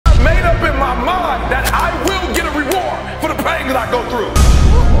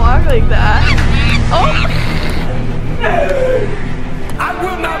like that. Oh. I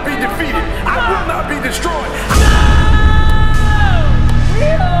will not be defeated. I will not be destroyed. No!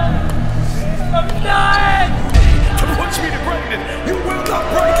 I'm not! To push me to greatness, you will not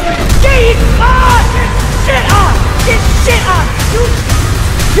break me. Get on! Get on! Get shit on!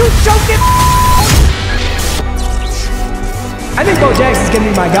 You choking! I think Bo Jackson's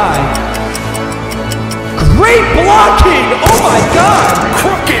gonna be my guy. Great blocking! Oh my god!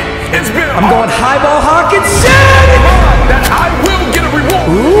 Crooked! It's been I'm going highball Hawkinson! that I will get a reward.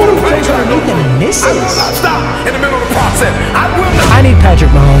 Ooh, goes underneath and I will misses. not stop in the middle of the process. I will not I need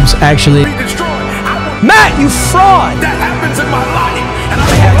Patrick Mahomes, actually. be destroyed. I will Matt, you fraud! that happens in my life. And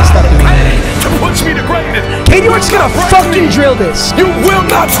I have to stop doing pay to push me to greatness. Katie York's gonna fucking drill this. You will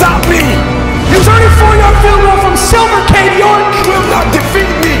not stop me. You 34-yard field goal from Silver, Katie York. You will not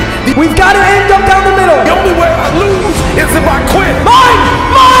defeat me. We've got to end up down the middle. The only way I lose is if I quit. Mine!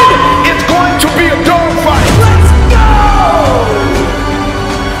 Mine! It's going to be a dogfight. Let's go!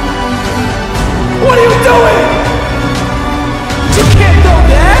 What are you doing? You can't do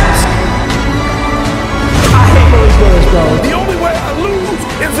that! I hate Malik Willis, bro. The only way I lose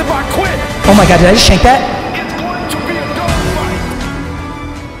is if I quit. Oh my god, did I just shank that? It's going to be a dogfight.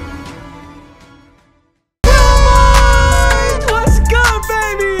 What's good,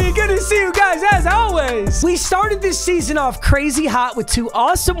 baby? Good to see you guys as always. We started this season off crazy hot with 2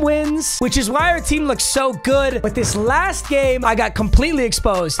 awesome wins, which is why our team looks so good. But this last game, I got completely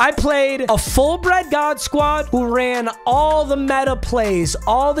exposed. I played a full-bred God squad who ran all the meta plays,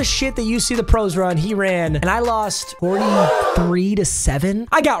 all the shit that you see the pros run, he ran. And I lost 43-7.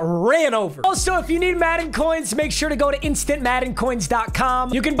 I got ran over. Also, if you need Madden coins, make sure to go to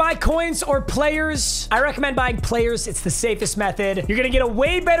instantmaddencoins.com. You can buy coins or players. I recommend buying players. It's the safest method. You're gonna get a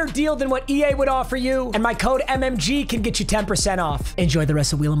way better deal than what EA would offer you. And my code MMG can get you 10% off. Enjoy the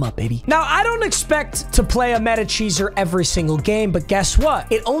rest of Wheel 'em Up, baby. Now, I don't expect to play a meta cheeser every single game, but guess what?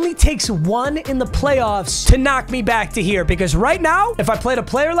 It only takes one in the playoffs to knock me back to here, because right now, if I played a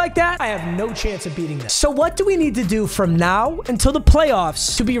player like that, I have no chance of beating them. So what do we need to do from now until the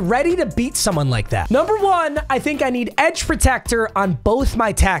playoffs to be ready to beat someone like that? Number one, I think I need edge protector on both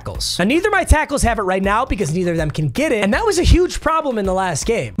my tackles. Now, neither of my tackles have it right now because neither of them can get it, and that was a huge problem in the last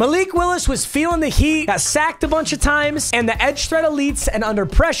game. Malik Willis was feeling the heat, got sacked a bunch of times, and the edge threat elites and under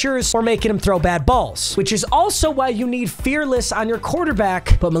pressures were making him throw bad balls, which is also why you need fearless on your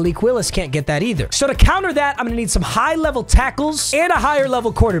quarterback, but Malik Willis can't get that either. So to counter that, I'm gonna need some high-level tackles and a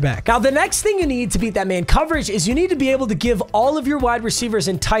higher-level quarterback. Now, the next thing you need to beat that man coverage is you need to be able to give all of your wide receivers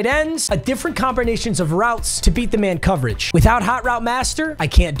and tight ends a different combinations of routes to beat the man coverage. Without Hot Route Master, I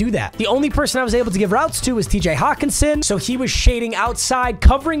can't do that. The only person I was able to give routes to was TJ Hawkinson, so he was shading outside,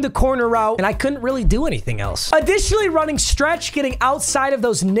 covering the corner route, and I couldn't really do anything else. Additionally, running stretch, getting outside of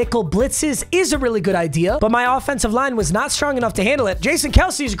those nickel blitzes is a really good idea, but my offensive line was not strong enough to handle it. Jason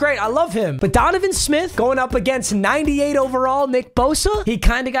Kelsey is great. I love him. But Donovan Smith going up against 98 overall Nick Bosa, he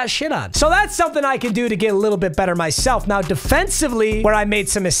kind of got shit on. So that's something I can do to get a little bit better myself. Now, defensively, where I made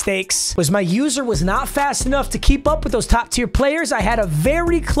some mistakes was my user was not fast enough to keep up with those top tier players. I had a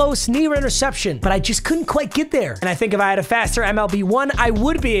very close near interception, but I just couldn't quite get there. And I think if I had a faster MLB1, I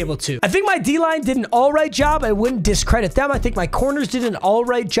would be able to. I think my D-line did an all right job. I wouldn't discredit them. I think my corners did an all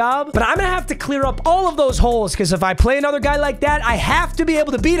right job, but I'm gonna have to clear up all of those holes because if I play another guy like that, I have to be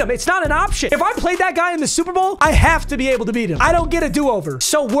able to beat him. It's not an option. If I played that guy in the Super Bowl, I have to be able to beat him. I don't get a do-over.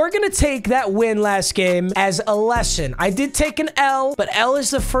 So we're gonna take that win last game as a lesson. I did take an L, but L is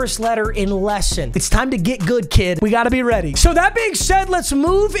the first letter in lesson. It's time to get good, kid. We gotta be ready. So that being said, let's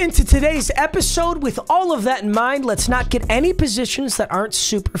move into today's episode with all of that in mind. Let's not get any positions that aren't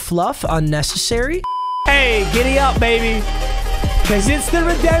super fluff unnecessary. Hey, giddy up, baby. Because it's the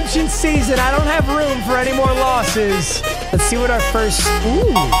redemption season. I don't have room for any more losses. Let's see what our first...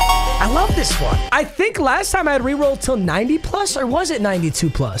 Ooh, I love this one. I think last time I had rerolled till 90 plus, or was it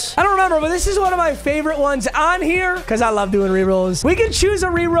 92 plus? I don't remember, but this is one of my favorite ones on here because I love doing rerolls. We can choose a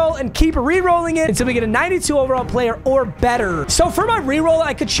reroll and keep rerolling it until we get a 92 overall player or better. So for my reroll,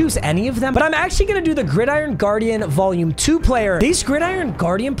 I could choose any of them, but I'm actually going to do the Gridiron Guardian Volume 2 player. These Gridiron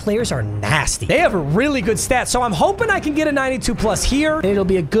Guardian players are nasty. They have really good stats, so I'm hoping I can get a 92 plus here, and it'll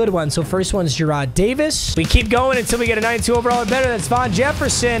be a good one. So first one's Gerard Davis. We keep going until we get a 92 overall or better. That's Von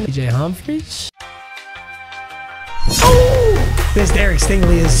Jefferson. DJ Humphries. Oh! This Derek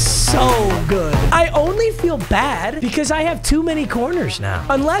Stingley is so good. I only feel bad because I have too many corners now.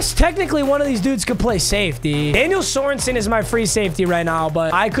 Unless technically one of these dudes could play safety. Daniel Sorensen is my free safety right now,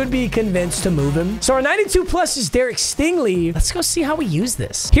 but I could be convinced to move him. So our 92 plus is Derek Stingley. Let's go see how we use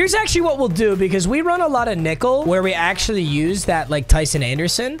this. Here's actually what we'll do because we run a lot of nickel where we actually use that like Tyson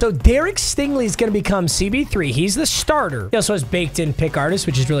Anderson. So Derek Stingley is going to become CB3. He's the starter. He also has baked in pick artist,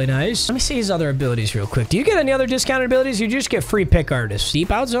 which is really nice. Let me see his other abilities real quick. Do you get any other discounted abilities? You just get free pick artist. Deep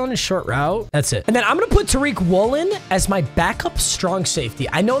out zone and short route. That's it. And then I'm going to put Tariq Woolen as my backup strong safety.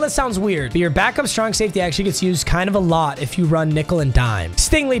 I know that sounds weird, but your backup strong safety actually gets used kind of a lot if you run nickel and dime.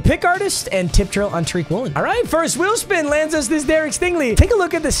 Stingley pick artist and tip drill on Tariq Woolen. All right, first wheel spin lands us this Derek Stingley. Take a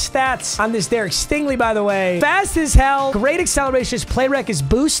look at the stats on this Derek Stingley, by the way. Fast as hell. Great acceleration. His play rec is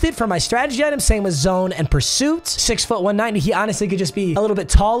boosted for my strategy item. Same with zone and pursuit. 6 foot 190. He honestly could just be a little bit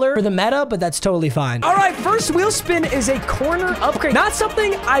taller for the meta, but that's totally fine. All right, first wheel spin is a corner upgrade. Not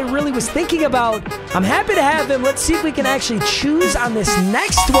something I really was thinking about. I'm happy to have him. Let's see if we can actually choose on this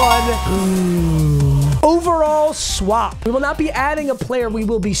next one. Ooh. Overall swap. We will not be adding a player. We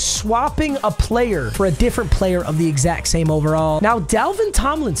will be swapping a player for a different player of the exact same overall. Now, Dalvin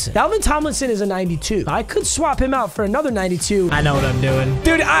Tomlinson. Dalvin Tomlinson is a 92. I could swap him out for another 92. I know what I'm doing.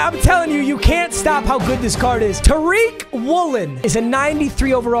 Dude, I'm telling you, you can't stop how good this card is. Tariq Woolen is a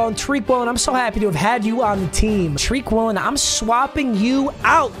 93 overall. And Tariq Woolen, I'm so happy to have had you on the team. Tariq Woolen, I'm swapping you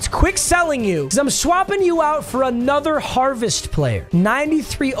out. Quick selling you. Because I'm swapping you out for another Harvest player.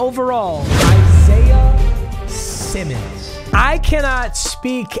 93 overall. Isaiah Simmons. I cannot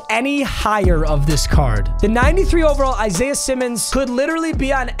speak any higher of this card. The 93 overall Isaiah Simmons could literally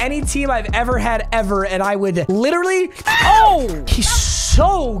be on any team I've ever had ever, and I would literally... Oh! He's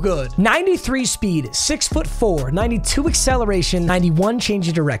so good. 93 speed, 6'4", 92 acceleration, 91 change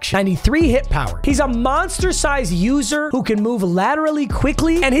of direction, 93 hit power. He's a monster-sized user who can move laterally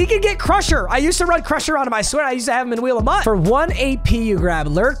quickly, and he can get Crusher. I used to run Crusher on him. I swear I used to have him in Wheel of MUT. For 1 AP, you grab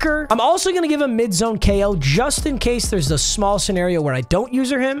Lurker. I'm also going to give him mid-zone KO just in case there's a small scenario where I don't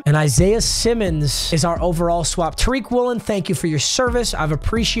user him. And Isaiah Simmons is our overall swap. Tariq Woolen, thank you for your service. I've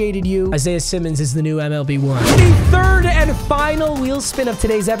appreciated you. Isaiah Simmons is the new MLB 1. The third and final wheel spin of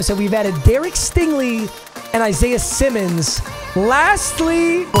today's episode, we've added Derek Stingley and Isaiah Simmons.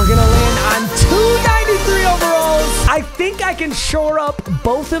 Lastly, we're gonna land on 293 overalls. I think I can shore up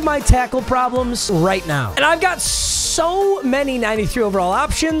both of my tackle problems right now. And I've got so many 93 overall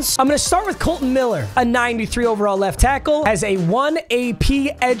options. I'm gonna start with Colton Miller, a 93 overall left tackle, has a 1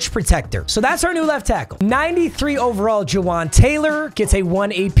 AP edge protector. So that's our new left tackle. 93 overall Jawan Taylor gets a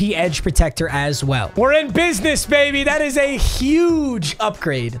 1 AP edge protector as well. We're in business, baby. That is a huge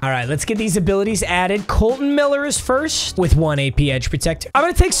upgrade. All right, let's get these abilities added. Colton Miller is first with 1 AP edge protector. I'm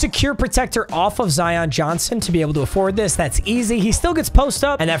gonna take secure protector off of Zion Johnson to be able to afford this. That's easy. He still gets post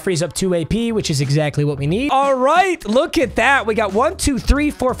up, and that frees up 2 AP, which is exactly what we need. All right, look at that. We got 1, 2,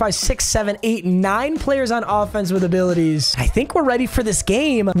 3, 4, 5, 6, 7, 8, 9 players on offense with abilities. I think we're ready for this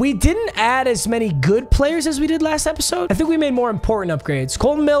game. We didn't add as many good players as we did last episode. I think we made more important upgrades.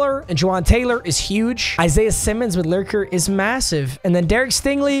 Colton Miller and Jawan Taylor is huge. Isaiah Simmons with Lurker is massive. And then Derek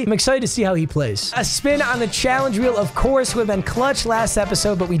Stingley, I'm excited to see how he plays. A spin on the challenge wheel, of course, would have been clutch last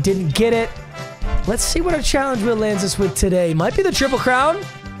episode, but we didn't get it. Let's see what our challenge wheel lands us with today. Might be the Triple Crown.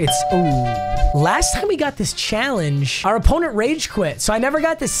 It's, ooh. Last time we got this challenge, our opponent rage quit, so I never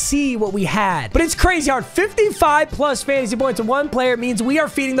got to see what we had. But it's crazy hard. 55 plus fantasy points to one player means we are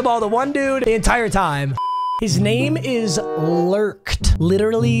feeding the ball to one dude the entire time. His name is Lurked.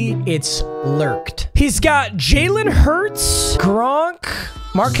 Literally, it's Lurked. He's got Jalen Hurts, Gronk,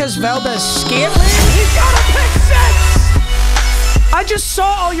 Marquez Valdez-Scantling. He's got a pick six! I just saw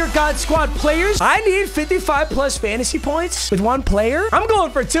all your God Squad players. I need 55 plus fantasy points with one player. I'm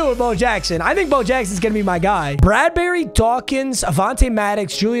going for 2 with Bo Jackson. I think Bo Jackson's going to be my guy. Bradbury, Dawkins, Avonte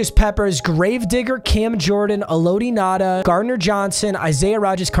Maddox, Julius Peppers, Gravedigger, Cam Jordan, Elodie Nada, Gardner Johnson, Isaiah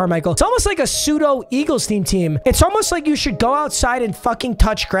Rodgers Carmichael. It's almost like a pseudo Eagles team. It's almost like you should go outside and fucking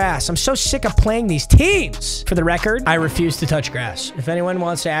touch grass. I'm so sick of playing these teams. For the record, I refuse to touch grass. If anyone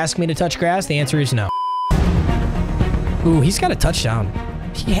wants to ask me to touch grass, the answer is no. Ooh, he's got a touchdown.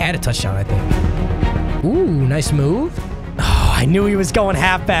 He had a touchdown, I think. Ooh, nice move. Oh, I knew he was going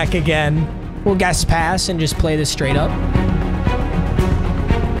halfback again. We'll guess pass and just play this straight up.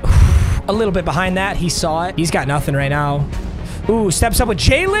 A little bit behind that. He saw it. He's got nothing right now. Ooh, steps up with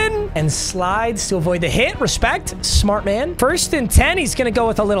Jalen and slides to avoid the hit. Respect. Smart man. 1st and 10. He's going to go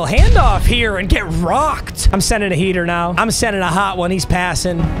with a little handoff here and get rocked. I'm sending a heater now. I'm sending a hot one. He's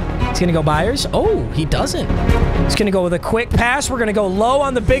passing. He's going to go Byers. Oh, he doesn't. He's going to go with a quick pass. We're going to go low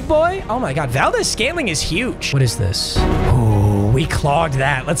on the big boy. Oh, my God. Valdez-Scantling is huge. What is this? Oh, we clogged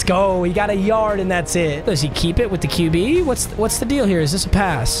that. Let's go. He got a yard, and that's it. Does he keep it with the QB? What's the deal here? Is this a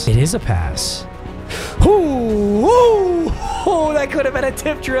pass? It is a pass. Ooh, ooh. Oh, that could have been a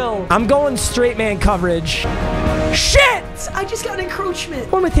tip drill. I'm going straight man coverage. Shit! I just got an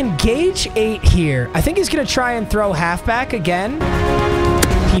encroachment. One with engage 8 here. I think he's going to try and throw halfback again.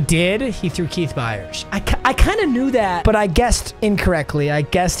 He did. He threw Keith Byers. I kind of knew that, but I guessed incorrectly. I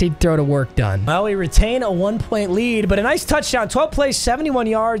guessed he'd throw to work done. Well, we retain a 1-point lead, but a nice touchdown. 12 plays, 71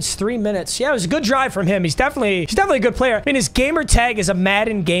 yards, 3 minutes. Yeah, it was a good drive from him. He's definitely a good player. I mean, his gamer tag is a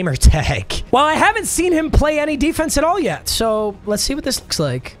Madden gamer tag. Well, I haven't seen him play any defense at all yet, so let's see what this looks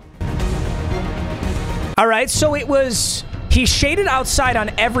like. All right, so it was... He shaded outside on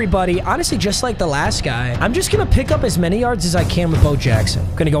everybody, honestly, just like the last guy. I'm just going to pick up as many yards as I can with Bo Jackson.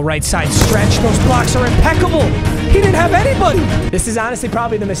 Going to go right side stretch. Those blocks are impeccable. He didn't have anybody. This is honestly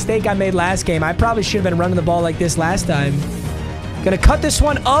probably the mistake I made last game. I probably should have been running the ball like this last time. Going to cut this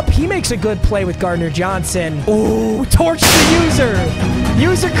one up. He makes a good play with Gardner Johnson. Ooh, torch the user.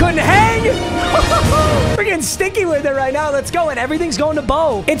 User couldn't hang. We're getting stinky with it right now. Let's go. And everything's going to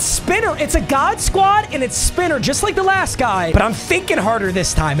Bo. It's spinner. It's a God squad, and it's spinner, just like the last guy. But I'm thinking harder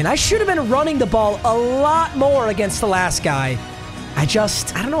this time, and I should have been running the ball a lot more against the last guy. I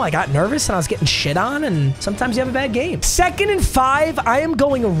don't know. I got nervous, and I was getting shit on, and sometimes you have a bad game. 2nd and 5. I am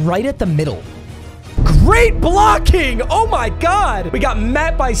going right at the middle. Great blocking! Oh my God! We got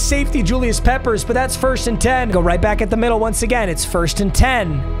met by safety Julius Peppers, but that's 1st and 10. Go right back at the middle once again. It's 1st and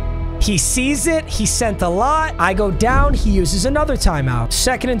 10. He sees it. He sent a lot. I go down. He uses another timeout.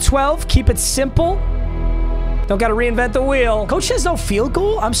 2nd and 12. Keep it simple. Don't got to reinvent the wheel. Coach has no field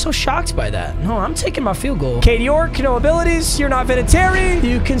goal? I'm so shocked by that. No, I'm taking my field goal. Katie York, no abilities. You're not Vinatieri.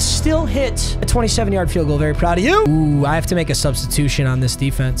 You can still hit a 27-yard field goal. Very proud of you. Ooh, I have to make a substitution on this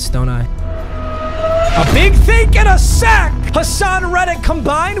defense, don't I? A big think and a sack. Hassan Reddick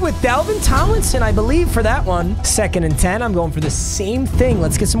combined with Dalvin Tomlinson, I believe, for that one. 2nd and 10. I'm going for the same thing.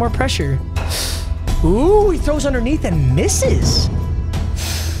 Let's get some more pressure. Ooh, he throws underneath and misses.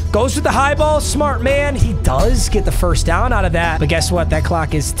 Goes with the high ball. Smart man. He does get the 1st down out of that. But guess what? That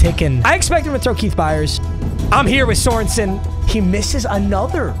clock is ticking. I expect him to throw Keith Byers. I'm here with Sorensen. He misses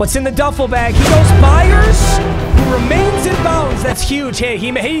another. What's in the duffel bag? He goes Byers, who remains in bounds. That's huge. Hey,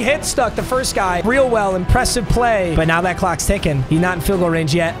 he hit stuck the first guy real well. Impressive play. But now that clock's ticking. He's not in field goal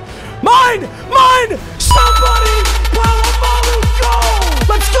range yet. Mine! Mine! Somebody! Go!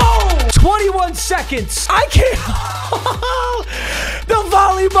 Let's go! 21 seconds. I can't. The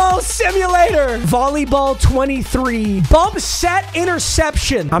volleyball simulator. Volleyball 23. Bump set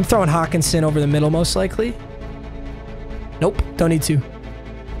interception. I'm throwing Hawkinson over the middle most likely. Nope, don't need to.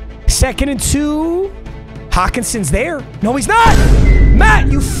 2nd and 2. Hawkinson's there. No, he's not.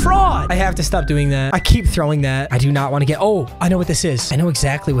 Matt, you fraud. I have to stop doing that. I keep throwing that. I do not want to get... Oh, I know what this is. I know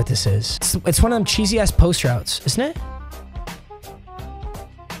exactly what this is. It's one of them cheesy-ass post routes, isn't it?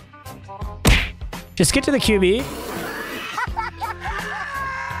 Just get to the QB.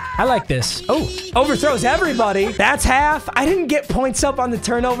 I like this. Oh, overthrows everybody. That's half. I didn't get points up on the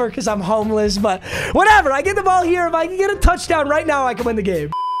turnover because I'm homeless, but whatever. I get the ball here. If I can get a touchdown right now, I can win the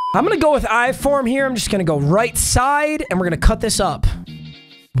game. I'm going to go with I form here. I'm just going to go right side, and we're going to cut this up.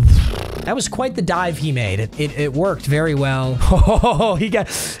 That was quite the dive he made. It worked very well. Oh, he got...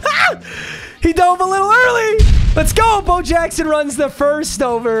 Ah! He dove a little early. Let's go. Bo Jackson runs the first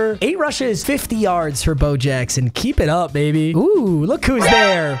over. 8 rushes, 50 yards for Bo Jackson. Keep it up, baby. Ooh, look who's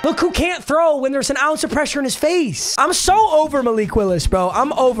there. Look who can't throw when there's an ounce of pressure in his face. I'm so over Malik Willis, bro.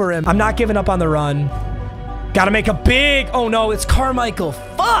 I'm over him. I'm not giving up on the run. Got to make a big... Oh, no, it's Carmichael.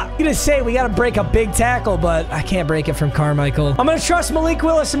 Fuck. I'm going to say we got to break a big tackle, but I can't break it from Carmichael. I'm going to trust Malik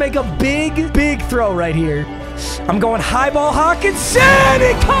Willis to make a big throw right here. I'm going high ball Hawkinson.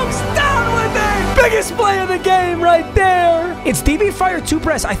 He comes down with it. Biggest play of the game right there. It's DB Fire 2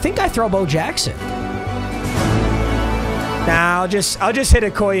 press. I think I throw Bo Jackson. Nah, I'll just hit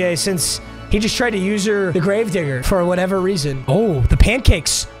Okoye since he just tried to use the Gravedigger for whatever reason. Oh, the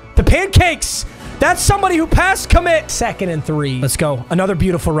pancakes. The pancakes. That's somebody who passed commit. 2nd and 3. Let's go. Another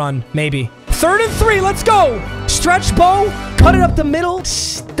beautiful run. Maybe. 3rd and 3. Let's go. Stretch Bo. Cut it up the middle.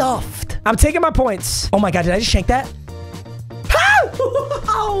 Stuffed. I'm taking my points. Oh my God. Did I just shank that?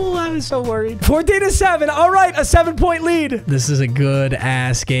 Oh, I was so worried. 14-7. All right. A 7-point lead. This is a good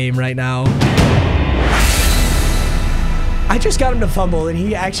ass game right now. I just got him to fumble, and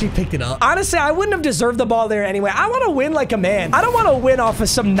he actually picked it up. Honestly, I wouldn't have deserved the ball there anyway. I want to win like a man. I don't want to win off of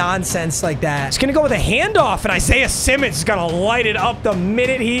some nonsense like that. It's going to go with a handoff, and Isaiah Simmons is going to light it up the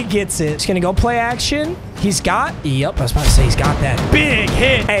minute he gets it. It's going to go play action. He's got... Yep, I was about to say he's got that big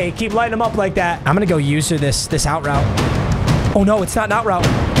hit. Hey, keep lighting him up like that. I'm going to go user this out route. Oh, no, it's not route.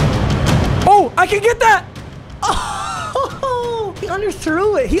 Oh, I can get that. Oh, he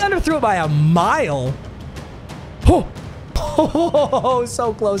underthrew it. He underthrew it by a mile. Oh,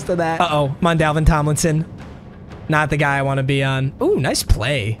 so close to that. Uh-oh, I'm on Dalvin Tomlinson. Not the guy I want to be on. Ooh, nice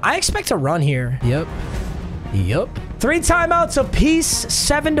play. I expect a run here. Yep. 3 timeouts apiece,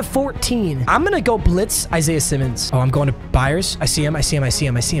 7-14. I'm going to go blitz Isaiah Simmons. Oh, I'm going to Byers. I see him.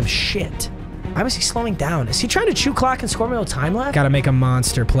 Shit. Why was he slowing down? Is he trying to chew clock and score with no time left? Got to make a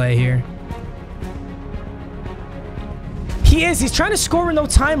monster play here. He is. He's trying to score with no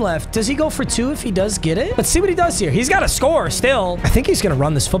time left. Does he go for 2 if he does get it? Let's see what he does here. He's got to score still. I think he's going to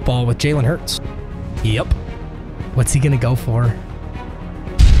run this football with Jalen Hurts. Yep. What's he going to go for?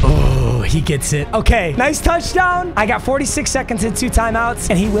 Oh, he gets it. Okay, nice touchdown. I got 46 seconds and 2 timeouts,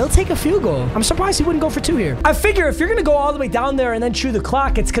 and he will take a field goal. I'm surprised he wouldn't go for 2 here. I figure if you're going to go all the way down there and then chew the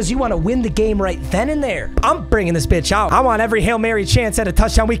clock, it's because you want to win the game right then and there. I'm bringing this bitch out. I want every Hail Mary chance at a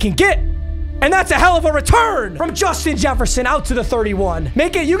touchdown we can get. And that's a hell of a return from Justin Jefferson out to the 31.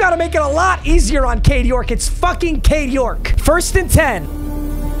 You got to make it a lot easier on Cade York. It's fucking Cade York. 1st and 10.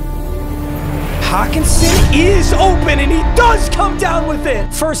 Hawkinson is open, and he does come down with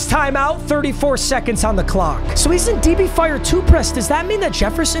it. First time out, 34 seconds on the clock. So he's in DB Fire 2 press. Does that mean that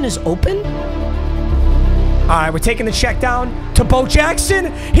Jefferson is open? All right, we're taking the check down to Bo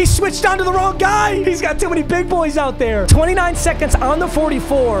Jackson. He switched on to the wrong guy. He's got too many big boys out there. 29 seconds on the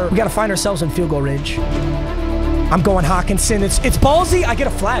 44. We got to find ourselves in field goal range. I'm going Hawkinson. It's ballsy. I get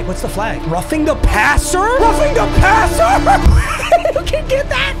a flag. What's the flag? Roughing the passer? Roughing the passer? You can get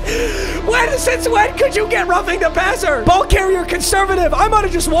that? Since when could you get roughing the passer? Ball carrier conservative. I might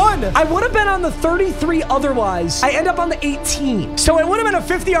have just won. I would have been on the 33 otherwise. I end up on the 18. So it would have been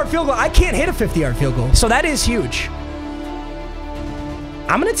a 50-yard field goal. I can't hit a 50-yard field goal. So that is huge.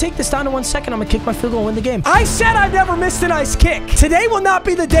 I'm going to take this down to 1 second. I'm going to kick my field goal and win the game. I said I've never missed an iced kick. Today will not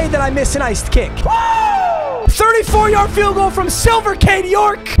be the day that I miss an iced kick. Woo! 34-yard field goal from Silver Cade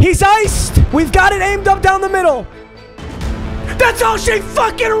York. He's iced. We've got it aimed up down the middle. That's all she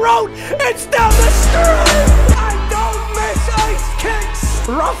fucking wrote. It's down the street. I don't miss ice kicks.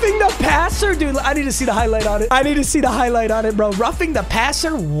 Roughing the passer? Dude, I need to see the highlight on it. I need to see the highlight on it, bro. Roughing the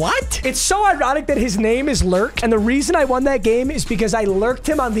passer? What? It's so ironic that his name is Lurk, and the reason I won that game is because I lurked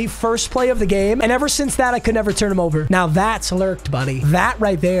him on the first play of the game, and ever since that, I could never turn him over. Now, that's lurked, buddy. That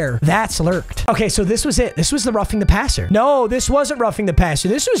right there, that's lurked. Okay, so this was it. This was the roughing the passer. No, this wasn't roughing the passer.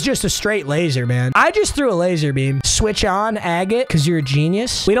 This was just a straight laser, man. I just threw a laser beam. Switch on, agate, because you're a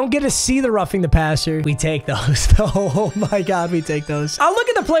genius. We don't get to see the roughing the passer. We take those. Oh my God, we take those. I'll look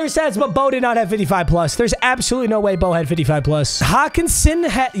at the player stats, but Bo did not have 55 plus. There's absolutely no way Bo had 55 plus. Hawkinson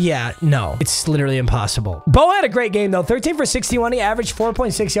had, yeah, no, it's literally impossible. Bo had a great game though. 13 for 61. He averaged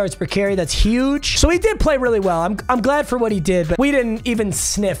 4.6 yards per carry. That's huge. So he did play really well. I'm glad for what he did, but we didn't even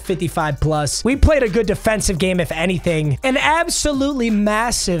sniff 55 plus. We played a good defensive game, if anything. An absolutely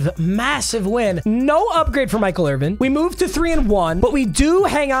massive win. No upgrade for Michael Irvin. We moved to 3-1, but we do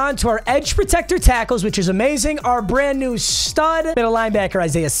hang on to our edge protector tackles, which is amazing. Our brand new stud middle linebacker,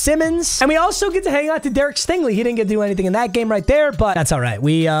 Isaiah Simmons. And we also get to hang out to Derek Stingley. He didn't get to do anything in that game right there, but that's all right.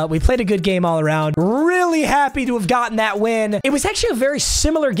 We played a good game all around. Really happy to have gotten that win. It was actually a very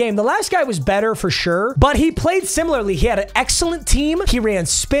similar game. The last guy was better for sure, but he played similarly. He had an excellent team. He ran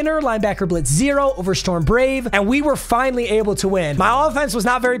spinner, linebacker blitz 0 over Storm Brave, and we were finally able to win. My offense was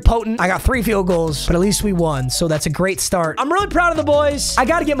not very potent. I got 3 field goals, but at least we won, so that's a great start. I'm really proud of the boys. I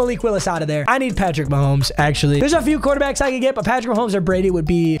got to get Malik Willis out of there. I need Patrick Mahomes, actually. There's a few quarterbacks I could get, but Patrick Mahomes or Brady would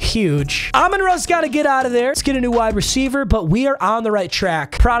be huge. Amon-Ra's got to get out of there. Let's get a new wide receiver, but we are on the right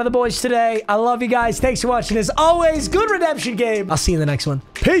track. Proud of the boys today. I love you guys. Thanks for watching. As always, good redemption game. I'll see you in the next one.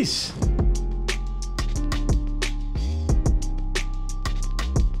 Peace.